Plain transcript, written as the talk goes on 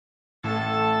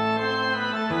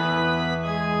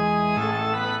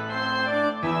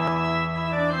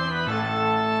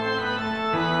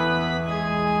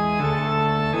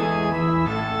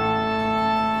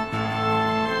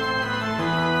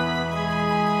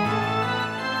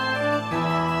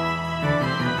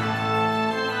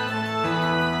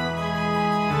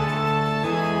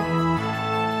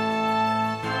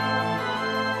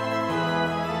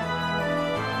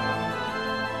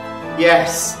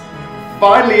Yes,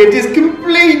 finally it is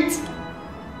complete!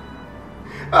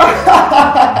 What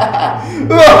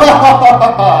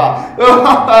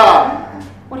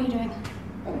are you doing?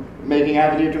 Making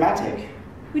our video dramatic.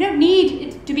 We don't need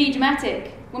it to be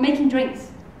dramatic. We're making drinks.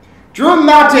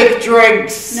 Dramatic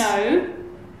drinks! No,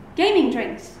 gaming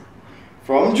drinks.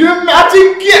 From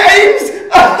dramatic games!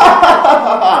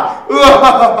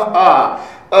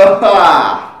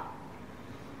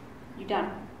 You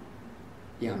done?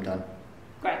 Yeah, I'm done.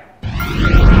 Great.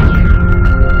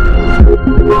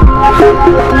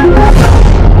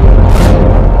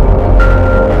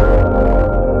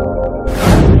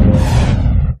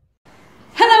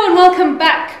 Hello and welcome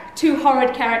back to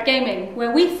HorridCarrot Gaming,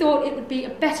 where we thought it would be a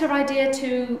better idea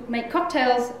to make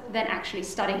cocktails than actually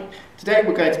study. Today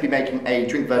we're going to be making a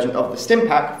drink version of the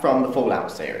Stimpak from the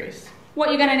Fallout series. What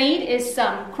you're going to need is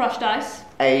some crushed ice,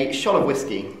 A shot of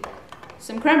whiskey,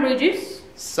 some cranberry juice,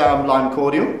 some lime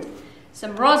cordial,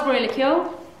 some raspberry liqueur,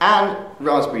 and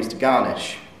raspberries to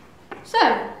garnish.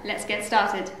 So, let's get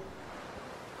started.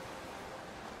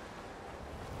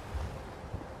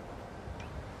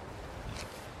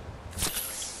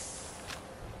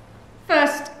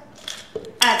 First,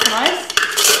 add some ice.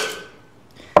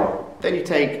 Then you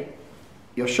take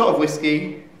your shot of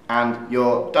whiskey and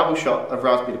your double shot of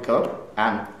raspberry liqueur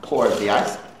and pour over the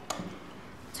ice.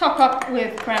 Top up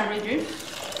with cranberry juice.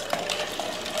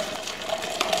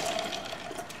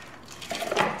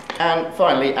 And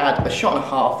finally add a shot and a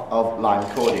half of lime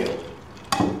cordial.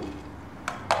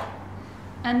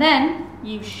 And then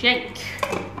you shake.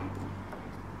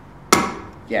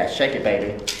 Yeah, shake it,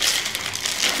 baby.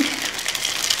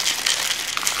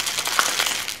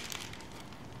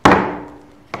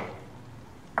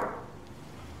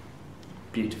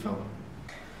 Beautiful.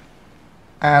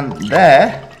 And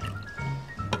there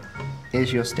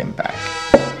is your Stimpak.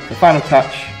 The final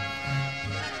touch,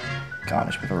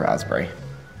 garnish with a raspberry.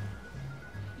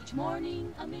 So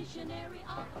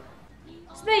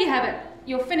there you have it,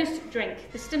 your finished drink,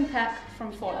 the Stimpak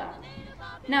from Fallout.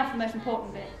 Now for the most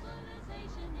important bit,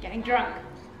 getting drunk.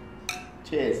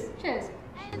 Cheers. Cheers.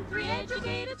 And three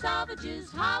educated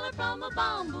savages holler from a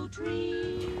bamboo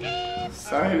tree.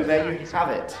 So there you have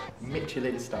it,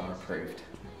 Michelin star approved.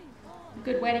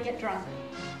 Good way to get drunk.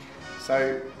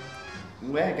 So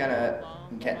we're gonna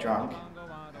get drunk.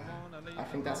 I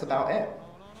think that's about it.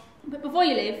 But before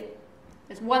you leave,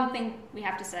 there's one thing we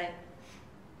have to say.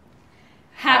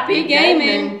 Happy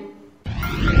gaming!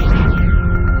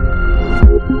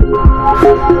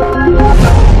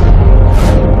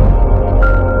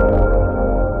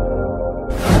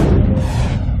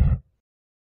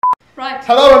 Right.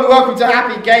 Hello and welcome to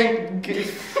Happy Game.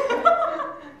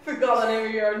 Forgot the name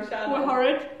of your own channel. We're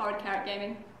HorridCarrot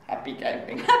Gaming. Happy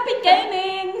Gaming. Happy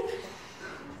gaming!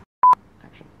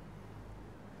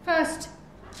 First.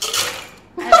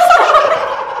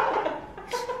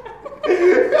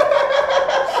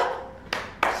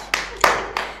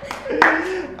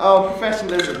 Oh,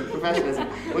 professionalism, professionalism.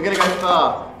 We're gonna go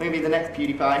far. We're gonna be the next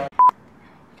PewDiePie. Okay,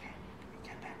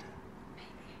 get better.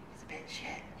 Maybe it's a bit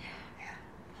shit. Yeah.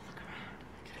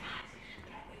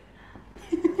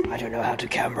 Look around. I don't know how to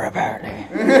camera apparently.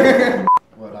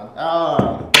 Well done.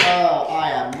 Oh,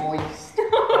 I am moist. You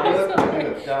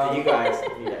look dumb. You guys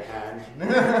need a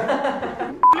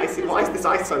hand. Icy, why is this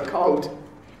ice so cold?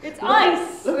 It's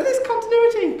ice! Look at this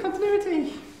continuity,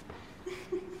 continuity.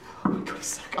 Oh my God, it's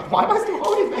so cold. Why am I still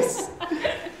holding this?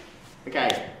 Okay,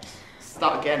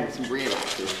 start again with some real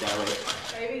actors, shall we?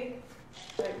 Maybe.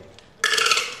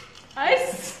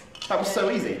 Ice! That was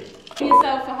so easy. Give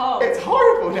yourself a hole. It's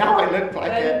horrible now. I look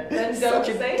like Then it. don't Such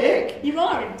a say dick. You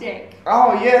are a dick.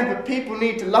 Oh yeah, but people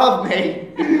need to love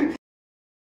me.